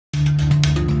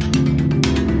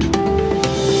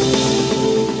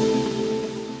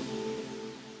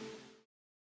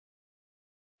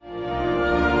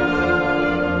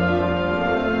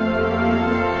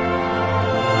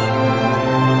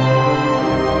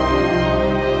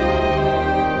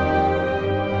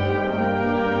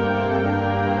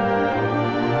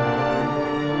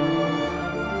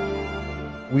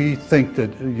think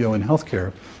that, in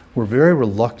healthcare, we're very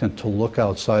reluctant to look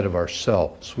outside of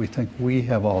ourselves. We think we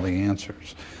have all the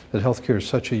answers, that healthcare is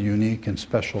such a unique and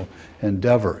special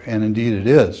endeavor, and indeed it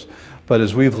is. But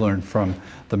as we've learned from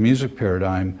the music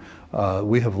paradigm,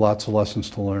 we have lots of lessons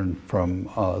to learn from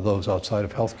those outside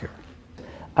of healthcare.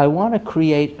 I want to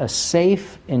create a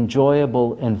safe,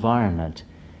 enjoyable environment,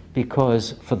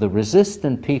 because for the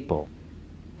resistant people,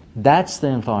 that's the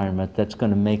environment that's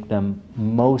going to make them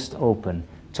most open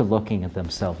to looking at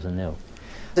themselves anew.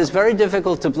 It's very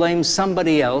difficult to blame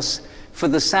somebody else for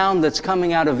the sound that's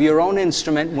coming out of your own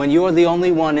instrument when you're the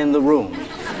only one in the room.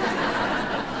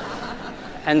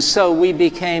 And so we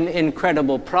became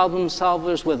incredible problem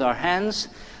solvers with our hands.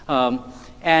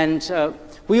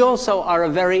 We also are a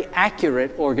very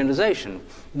accurate organization.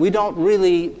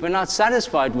 We're not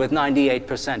satisfied with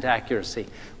 98% accuracy.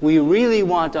 We really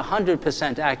want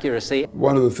 100% accuracy.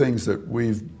 One of the things that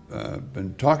we've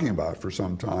been talking about for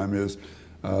some time is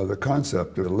the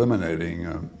concept of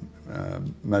eliminating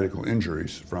medical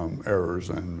injuries from errors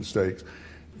and mistakes.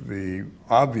 The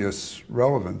obvious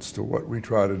relevance to what we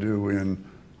try to do in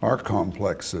our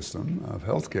complex system of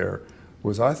healthcare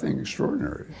was, I think,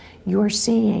 extraordinary. You're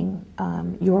seeing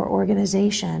your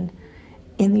organization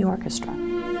in the orchestra.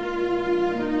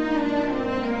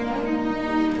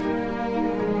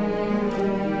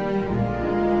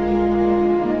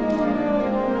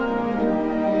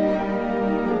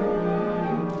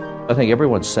 I think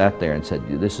everyone sat there and said,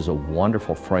 this is a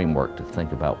wonderful framework to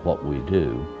think about what we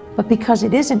do. But because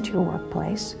it isn't your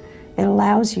workplace, it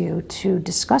allows you to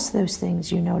discuss those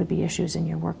things you know to be issues in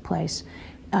your workplace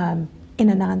in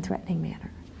a non-threatening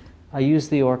manner. I use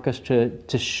the orchestra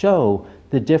to show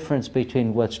the difference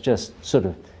between what's just sort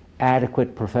of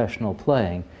adequate professional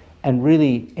playing and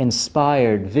really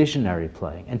inspired visionary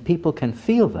playing. And people can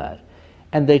feel that.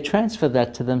 And they transfer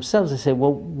that to themselves. They say,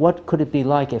 well, what could it be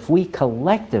like if we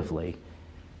collectively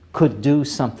could do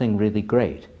something really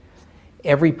great?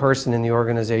 Every person in the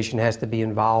organization has to be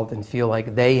involved and feel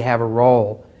like they have a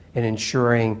role in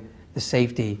ensuring the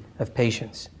safety of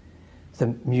patients. The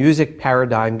music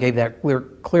paradigm gave that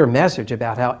clear message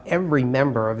about how every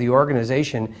member of the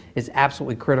organization is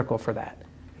absolutely critical for that.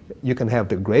 You can have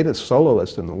the greatest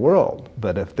soloist in the world,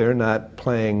 but if they're not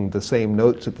playing the same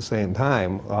notes at the same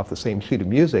time off the same sheet of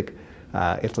music,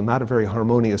 it's not a very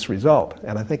harmonious result.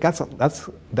 And I think that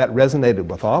resonated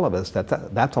with all of us.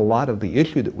 That's a lot of the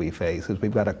issue that we face, is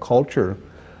we've got a culture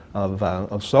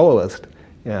of soloists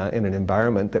in an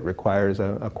environment that requires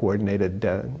a coordinated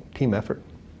team effort.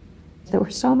 There were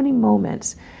so many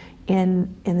moments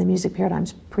in the music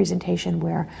paradigms presentation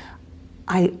where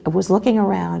I was looking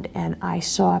around and I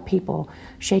saw people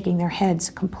shaking their heads,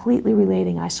 completely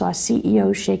relating. I saw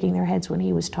CEOs shaking their heads when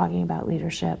he was talking about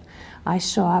leadership. I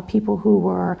saw people who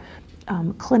were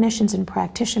clinicians and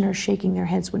practitioners shaking their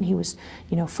heads when he was,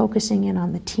 focusing in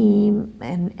on the team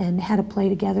and how to play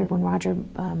together. When Roger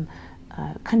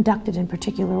conducted in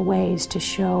particular ways to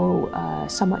show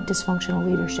somewhat dysfunctional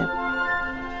leadership.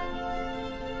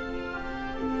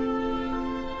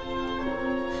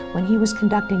 When he was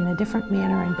conducting in a different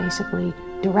manner and basically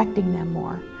directing them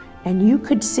more. And you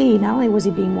could see, not only was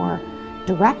he being more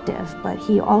directive, but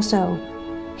he also,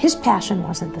 his passion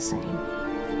wasn't the same.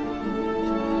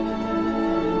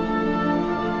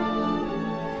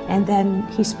 And then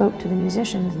he spoke to the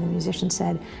musicians, and the musicians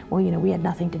said, well, we had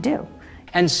nothing to do.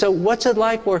 And so what's it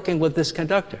like working with this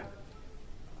conductor?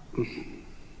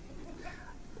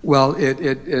 Well,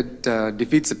 it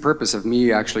defeats the purpose of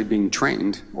me actually being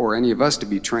trained, or any of us to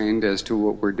be trained as to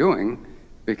what we're doing,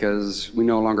 because we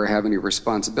no longer have any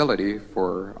responsibility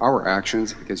for our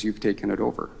actions because you've taken it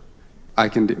over.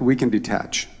 We can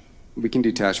detach. We can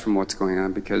detach from what's going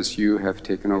on because you have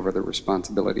taken over the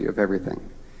responsibility of everything.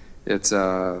 It's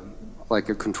like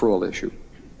a control issue.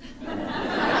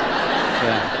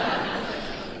 Yeah.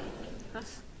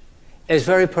 It's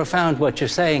very profound what you're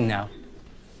saying now.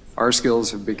 Our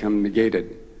skills have become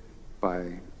negated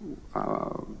by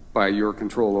your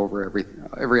control over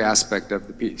every aspect of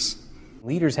the piece.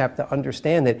 Leaders have to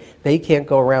understand that they can't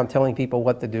go around telling people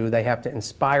what to do. They have to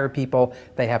inspire people.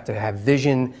 They have to have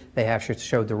vision. They have to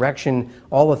show direction,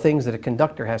 all the things that a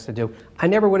conductor has to do. I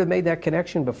never would have made that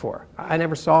connection before. I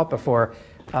never saw it before.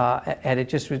 And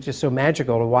it was just so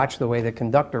magical to watch the way the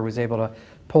conductor was able to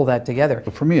pull that together.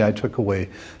 For me, I took away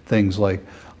things like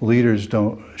leaders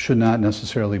should not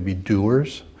necessarily be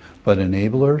doers, but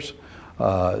enablers.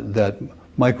 That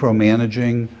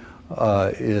micromanaging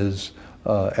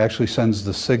actually sends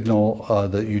the signal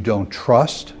that you don't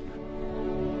trust.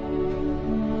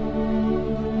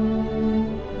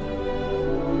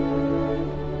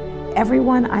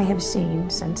 Everyone I have seen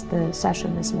since the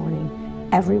session this morning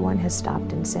everyone has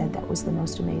stopped and said that was the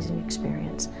most amazing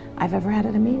experience I've ever had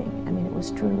at a meeting. I mean, it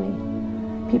was truly,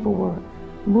 people were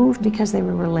moved because they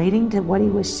were relating to what he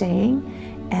was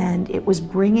saying, and it was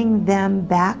bringing them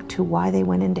back to why they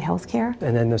went into healthcare.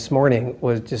 And then this morning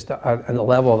was just on a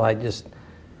level I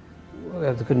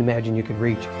couldn't imagine you could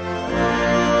reach.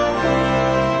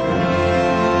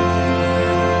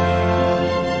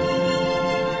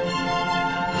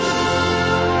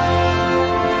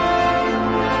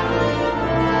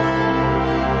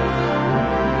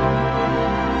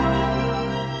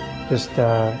 Just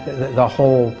the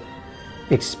whole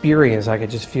experience, I could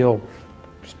just feel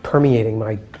just permeating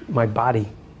my body.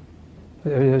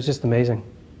 It was just amazing.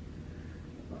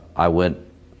 I went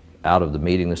out of the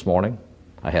meeting this morning.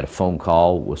 I had a phone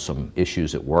call with some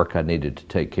issues at work I needed to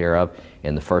take care of,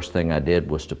 and the first thing I did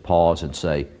was to pause and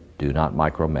say, do not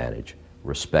micromanage.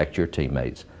 Respect your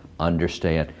teammates.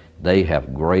 Understand they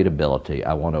have great ability.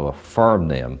 I want to affirm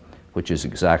them, which is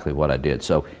exactly what I did.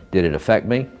 So did it affect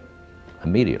me?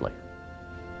 Immediately.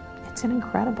 It's an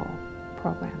incredible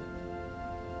program.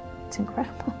 It's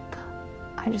incredible.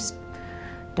 I just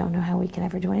don't know how we can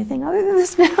ever do anything other than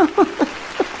this now.